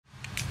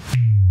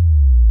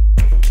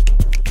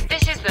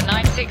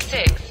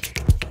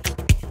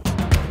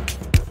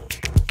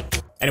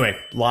Anyway,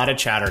 a lot of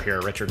chatter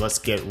here, Richard. Let's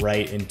get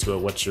right into it.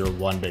 What's your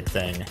one big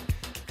thing?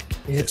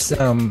 It's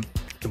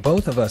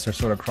both of us are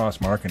sort of cross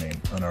marketing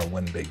on our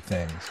one big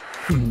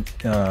things.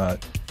 uh,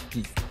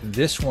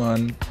 this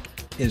one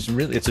is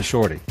really it's a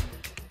shorty.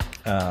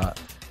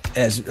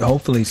 As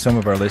hopefully some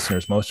of our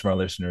listeners, most of our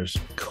listeners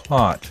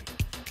caught,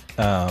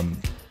 um,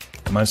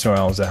 Mansour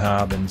Al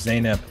Zahab and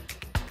Zainab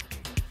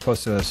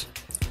Kosa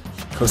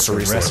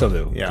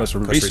Kosarisolu. Yeah,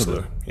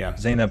 Kosarisolu. Yeah.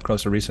 Zainab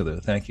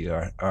Kosarisolu. Thank you,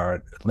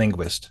 our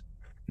linguist.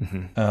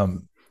 Mm-hmm.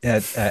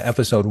 At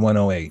episode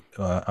 108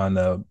 on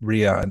the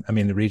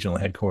the regional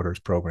headquarters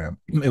program.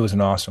 It was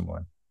an awesome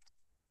one.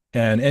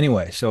 And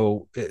anyway,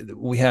 so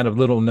we had a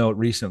little note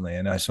recently,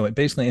 and so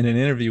basically in an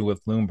interview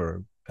with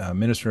Bloomberg,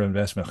 Minister of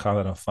Investment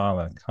Khalid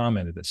Al-Falih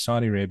commented that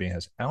Saudi Arabia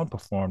has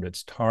outperformed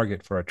its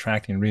target for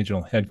attracting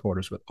regional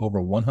headquarters with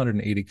over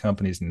 180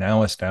 companies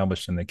now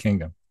established in the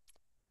kingdom.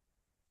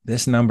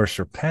 This number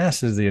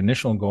surpasses the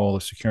initial goal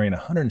of securing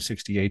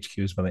 160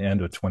 HQs by the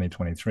end of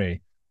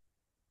 2023.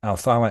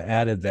 Al-Falih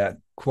added that,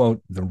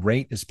 quote, the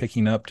rate is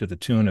picking up to the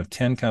tune of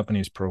 10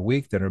 companies per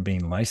week that are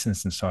being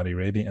licensed in Saudi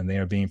Arabia, and they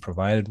are being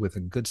provided with a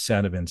good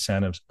set of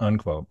incentives,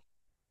 unquote.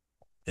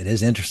 It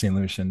is interesting,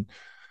 Lucian,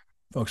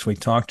 folks we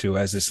talked to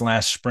as this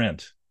last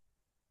sprint,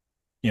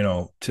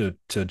 to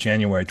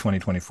January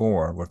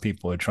 2024, where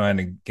people are trying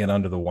to get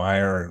under the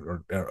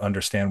wire or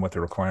understand what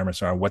the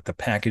requirements are, what the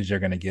package they're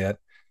going to get.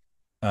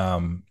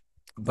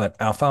 But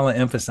Al-Falih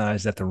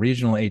emphasized that the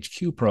regional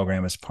HQ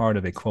program is part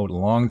of a, quote,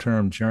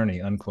 long-term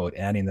journey, unquote,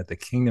 adding that the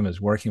kingdom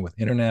is working with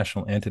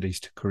international entities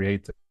to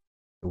create the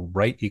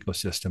right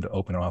ecosystem to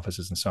open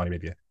offices in Saudi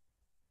Arabia.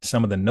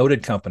 Some of the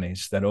noted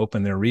companies that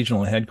opened their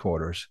regional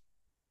headquarters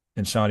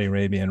in Saudi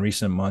Arabia in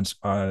recent months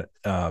are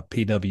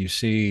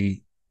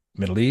PwC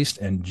Middle East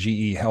and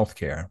GE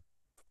Healthcare.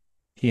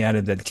 He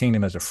added that the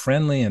kingdom has a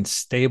friendly and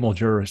stable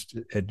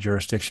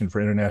jurisdiction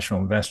for international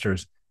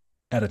investors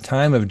at a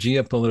time of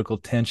geopolitical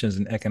tensions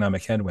and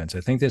economic headwinds. I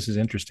think this is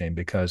interesting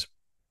because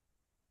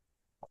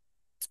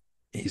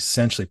he's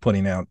essentially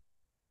putting out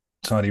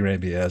Saudi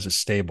Arabia as a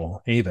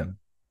stable haven,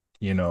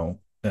 an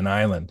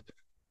island.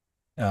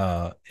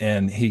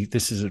 And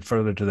this is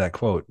further to that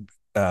quote,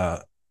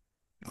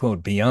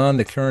 quote, beyond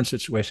the current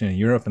situation in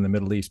Europe and the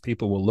Middle East,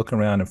 people will look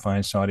around and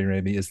find Saudi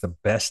Arabia is the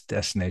best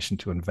destination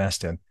to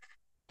invest in.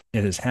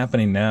 It is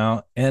happening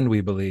now, and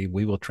we believe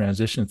we will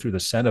transition through the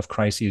set of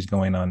crises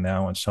going on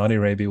now, and Saudi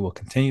Arabia will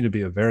continue to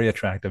be a very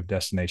attractive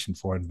destination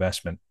for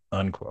investment,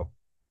 unquote.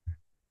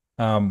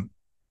 I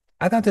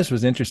thought this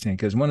was interesting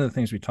because one of the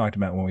things we talked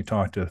about when we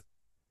talked to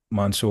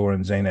Mansour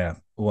and Zainab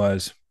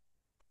was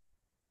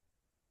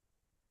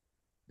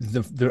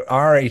the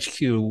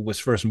RHQ was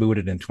first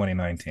mooted in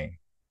 2019.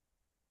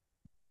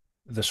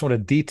 The sort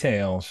of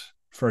details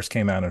first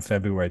came out in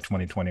February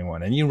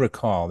 2021. And you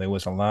recall there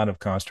was a lot of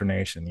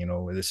consternation,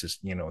 this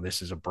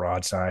is a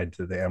broadside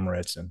to the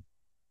Emirates and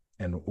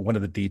what are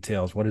the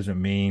details? What does it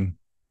mean?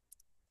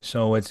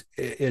 So it's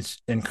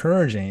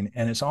encouraging.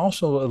 And it's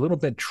also a little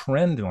bit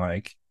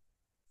trend-like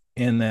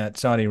in that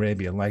Saudi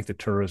Arabia, like the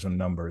tourism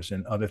numbers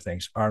and other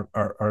things, are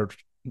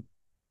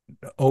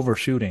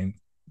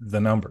overshooting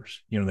the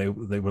numbers. They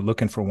were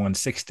looking for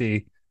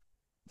 160.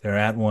 They're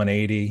at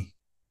 180.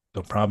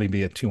 They'll probably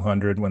be at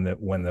 200 when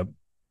the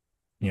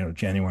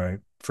January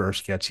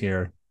 1st gets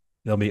here.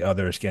 There'll be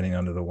others getting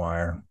under the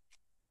wire.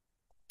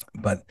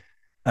 But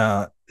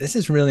this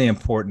is really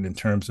important in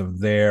terms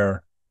of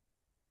their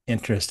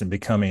interest in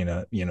becoming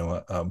a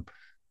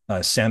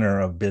center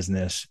of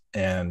business.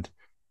 And,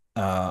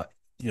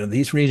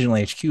 these regional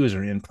HQs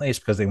are in place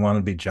because they want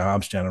to be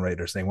jobs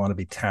generators. They want to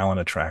be talent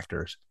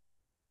attractors.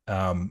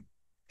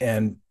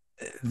 And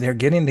they're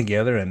getting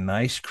together a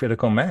nice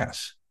critical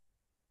mass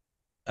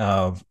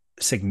of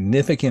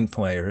significant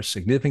players,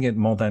 significant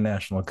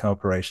multinational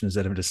corporations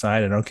that have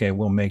decided, okay,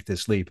 we'll make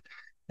this leap.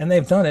 And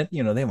they've done it,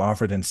 they've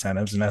offered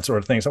incentives and that sort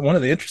of thing. So one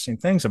of the interesting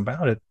things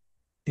about it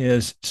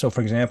is, so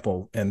for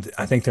example, and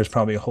I think there's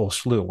probably a whole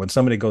slew, when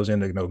somebody goes in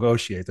to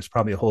negotiate, there's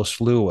probably a whole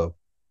slew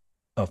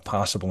of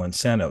possible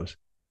incentives.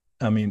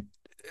 I mean,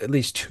 at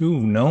least two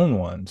known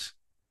ones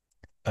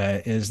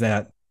is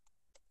that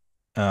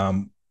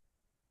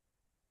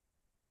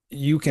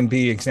you can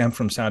be exempt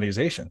from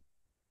Saudization.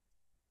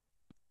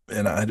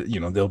 And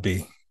there'll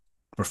be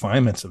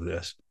refinements of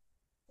this,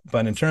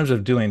 but in terms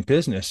of doing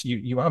business,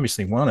 you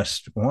obviously want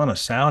to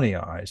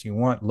Saudaize, you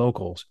want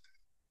locals,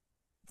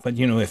 but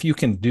if you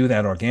can do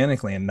that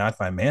organically and not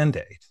by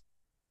mandate,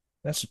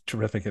 that's a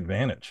terrific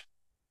advantage.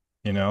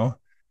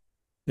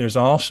 There's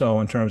also,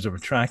 in terms of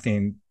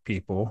attracting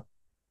people,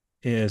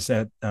 is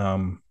that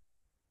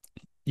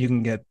you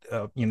can get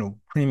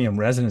premium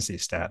residency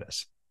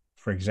status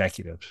for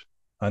executives,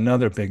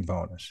 another big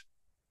bonus.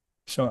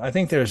 So I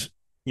think there's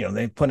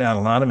they put out a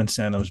lot of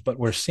incentives, but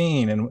we're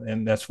seeing,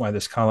 and that's why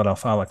this Khalid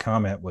Al-Falih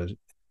comment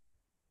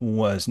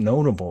was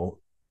notable.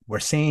 We're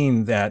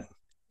seeing that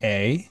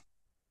the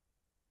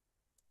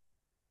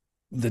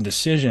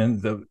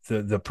decision,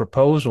 the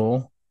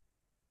proposal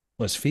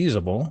was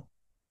feasible,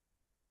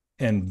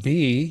 and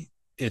B,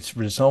 it's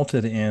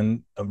resulted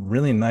in a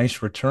really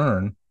nice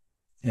return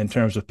in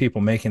terms of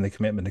people making the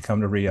commitment to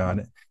come to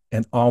Riyadh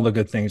and all the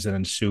good things that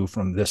ensue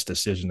from this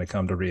decision to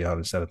come to Riyadh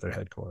and set up their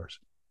headquarters.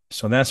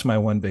 So that's my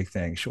one big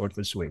thing, short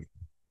but sweet.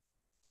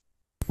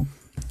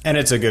 And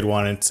it's a good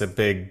one. It's a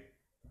big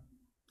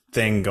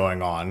thing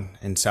going on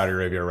in Saudi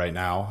Arabia right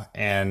now.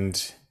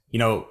 And,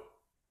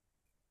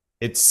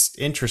 it's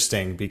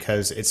interesting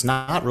because it's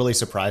not really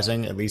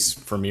surprising, at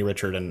least for me,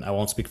 Richard, and I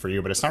won't speak for you,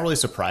 but it's not really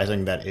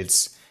surprising that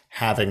it's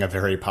having a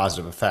very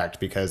positive effect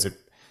because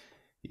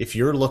if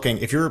you're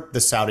the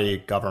Saudi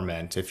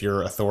government, if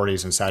you're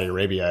authorities in Saudi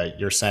Arabia,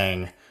 you're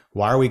saying,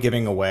 why are we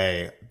giving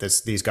away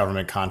these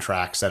government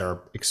contracts that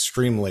are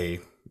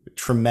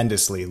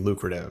tremendously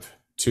lucrative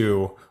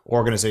to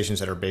organizations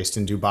that are based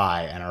in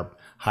Dubai and are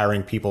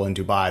hiring people in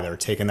Dubai that are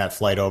taking that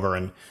flight over?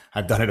 And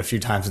I've done it a few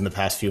times in the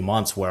past few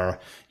months where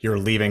you're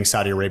leaving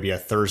Saudi Arabia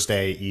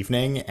Thursday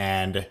evening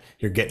and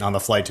you're getting on the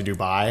flight to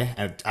Dubai.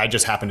 And I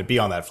just happen to be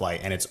on that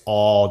flight and it's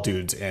all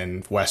dudes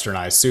in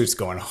westernized suits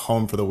going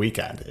home for the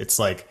weekend. It's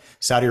like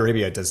Saudi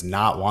Arabia does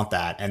not want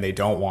that. And they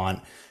don't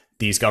want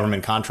these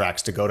government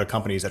contracts to go to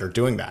companies that are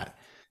doing that.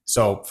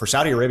 So for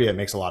Saudi Arabia, it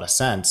makes a lot of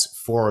sense.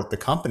 For the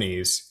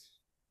companies,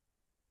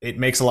 it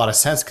makes a lot of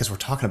sense because we're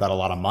talking about a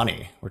lot of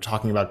money. We're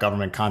talking about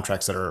government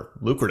contracts that are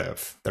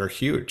lucrative, that are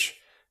huge.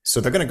 So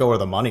they're going to go where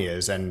the money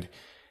is. And,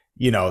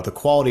 the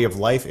quality of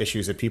life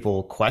issues that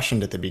people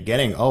questioned at the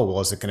beginning, oh, well,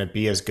 is it going to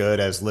be as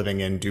good as living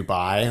in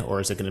Dubai or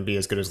is it going to be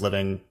as good as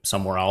living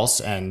somewhere else?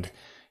 And,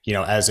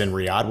 as in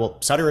Riyadh, well,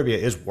 Saudi Arabia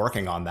is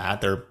working on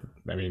that.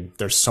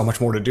 There's so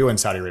much more to do in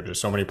Saudi Arabia. There's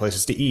so many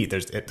places to eat.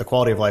 The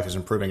quality of life is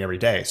improving every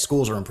day.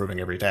 Schools are improving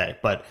every day.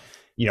 But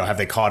have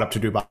they caught up to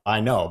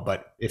Dubai? No.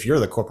 But if you're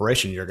the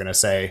corporation, you're going to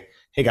say,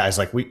 hey guys,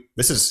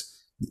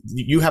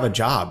 you have a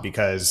job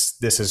because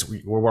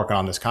we're working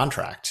on this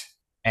contract.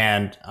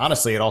 And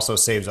honestly, it also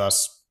saves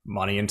us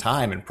money and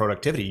time and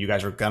productivity. You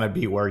guys are going to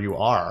be where you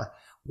are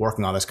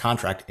working on this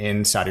contract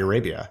in Saudi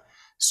Arabia.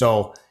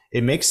 So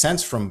it makes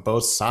sense from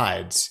both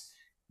sides,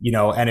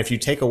 and if you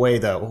take away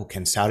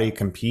can Saudi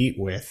compete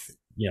with,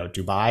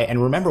 Dubai?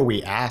 And remember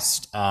we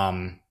asked,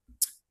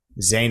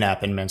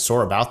 Zainab and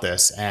Mansour about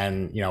this,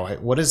 and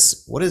what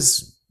is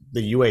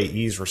the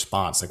UAE's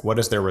response? Like, what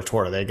is their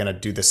retort? Are they going to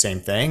do the same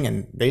thing?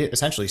 And they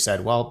essentially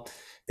said, well,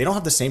 they don't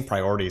have the same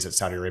priorities that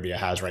Saudi Arabia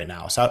has right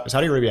now.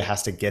 Saudi Arabia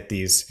has to get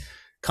these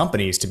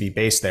companies to be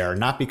based there,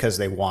 not because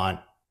they want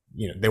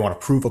to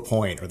prove a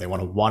point or they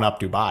want to one up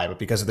Dubai, but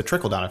because of the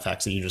trickle down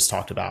effects that you just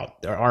talked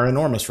about. They are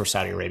enormous for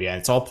Saudi Arabia. And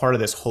it's all part of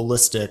this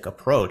holistic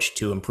approach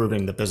to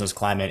improving the business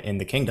climate in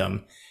the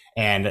kingdom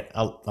and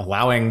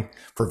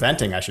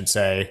preventing, I should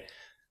say,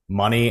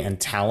 money and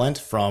talent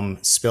from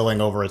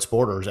spilling over its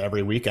borders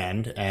every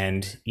weekend.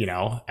 And,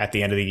 at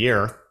the end of the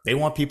year, they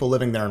want people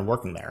living there and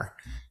working there.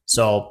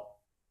 So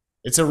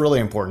it's a really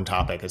important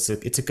topic. It's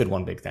a good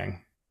one, big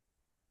thing.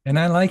 And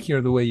I like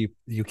the way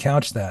you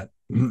couch that,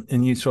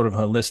 and you sort of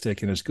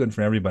holistic, and it's good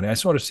for everybody. I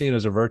sort of see it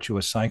as a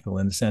virtuous cycle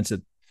in the sense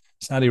that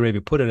Saudi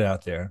Arabia put it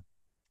out there.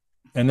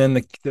 And then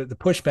the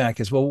pushback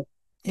is, well,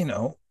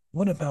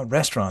 what about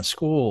restaurants,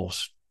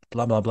 schools,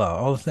 blah, blah, blah,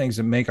 all the things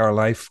that make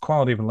our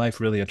quality of life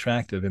really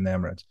attractive in the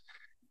Emirates.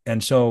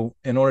 And so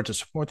in order to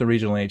support the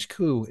regional HQ,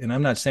 and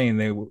I'm not saying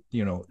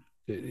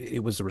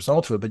it was the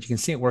result of it, but you can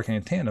see it working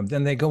in tandem.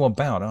 Then they go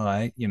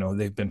about,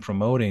 they've been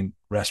promoting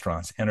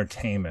restaurants,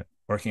 entertainment,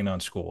 working on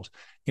schools,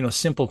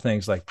 simple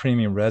things like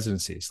premium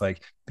residencies,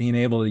 like being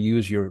able to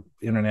use your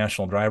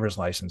international driver's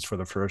license for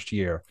the first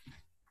year,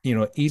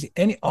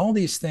 all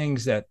these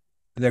things that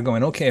they're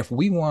going, okay, if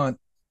we want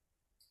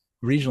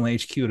regional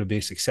HQ to be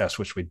a success,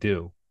 which we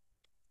do,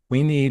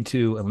 we need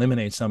to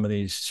eliminate some of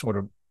these sort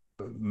of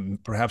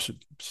perhaps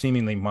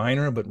seemingly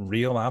minor but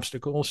real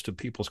obstacles to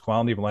people's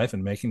quality of life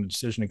and making the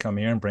decision to come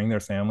here and bring their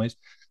families.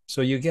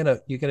 So you get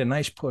a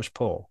nice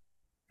push-pull,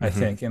 I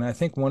think. And I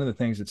think one of the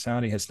things that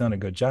Saudi has done a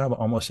good job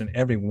almost in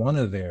every one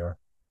of their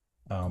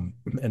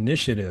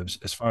initiatives,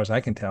 as far as I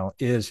can tell,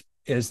 is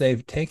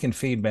they've taken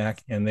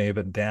feedback and they've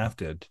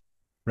adapted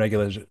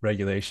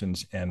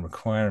regulations and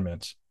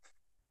requirements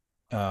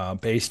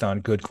based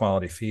on good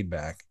quality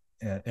feedback.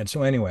 And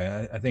so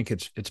anyway, I think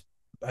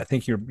I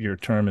think your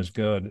term is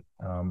good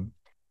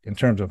in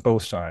terms of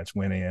both sides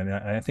winning. And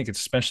I think it's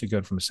especially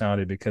good from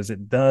Saudi because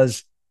it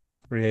does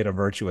create a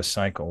virtuous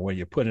cycle where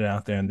you put it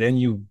out there and then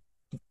you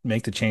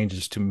make the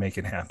changes to make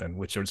it happen,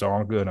 which is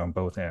all good on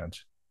both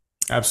ends.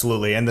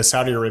 Absolutely. And the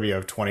Saudi Arabia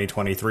of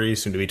 2023,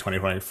 soon to be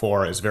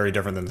 2024, is very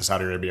different than the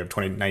Saudi Arabia of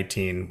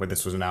 2019 when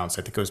this was announced.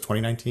 I think it was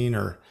 2019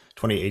 or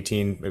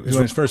 2018. It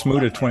was first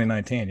moved to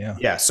 2019. Yeah.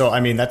 Yeah. So,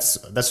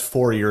 that's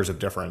 4 years of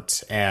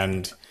difference.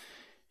 And,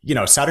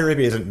 Saudi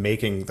Arabia isn't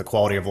making the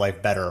quality of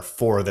life better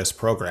for this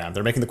program.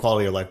 They're making the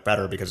quality of life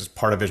better because it's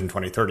part of Vision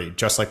 2030,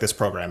 just like this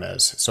program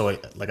is. So,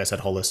 like I said,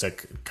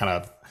 holistic kind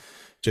of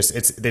just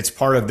it's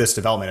part of this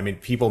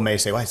development. People may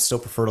say, well, I still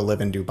prefer to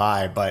live in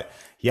Dubai, but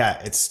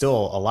yeah, it's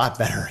still a lot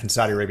better in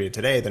Saudi Arabia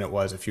today than it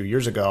was a few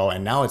years ago.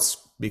 And now it's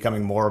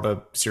becoming more of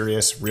a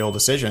serious, real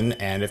decision.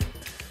 And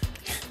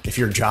if if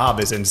your job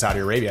is in Saudi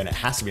Arabia and it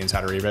has to be in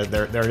Saudi Arabia,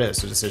 there it is.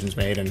 The decision's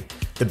made, and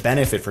the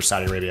benefit for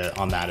Saudi Arabia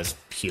on that is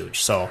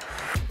huge. So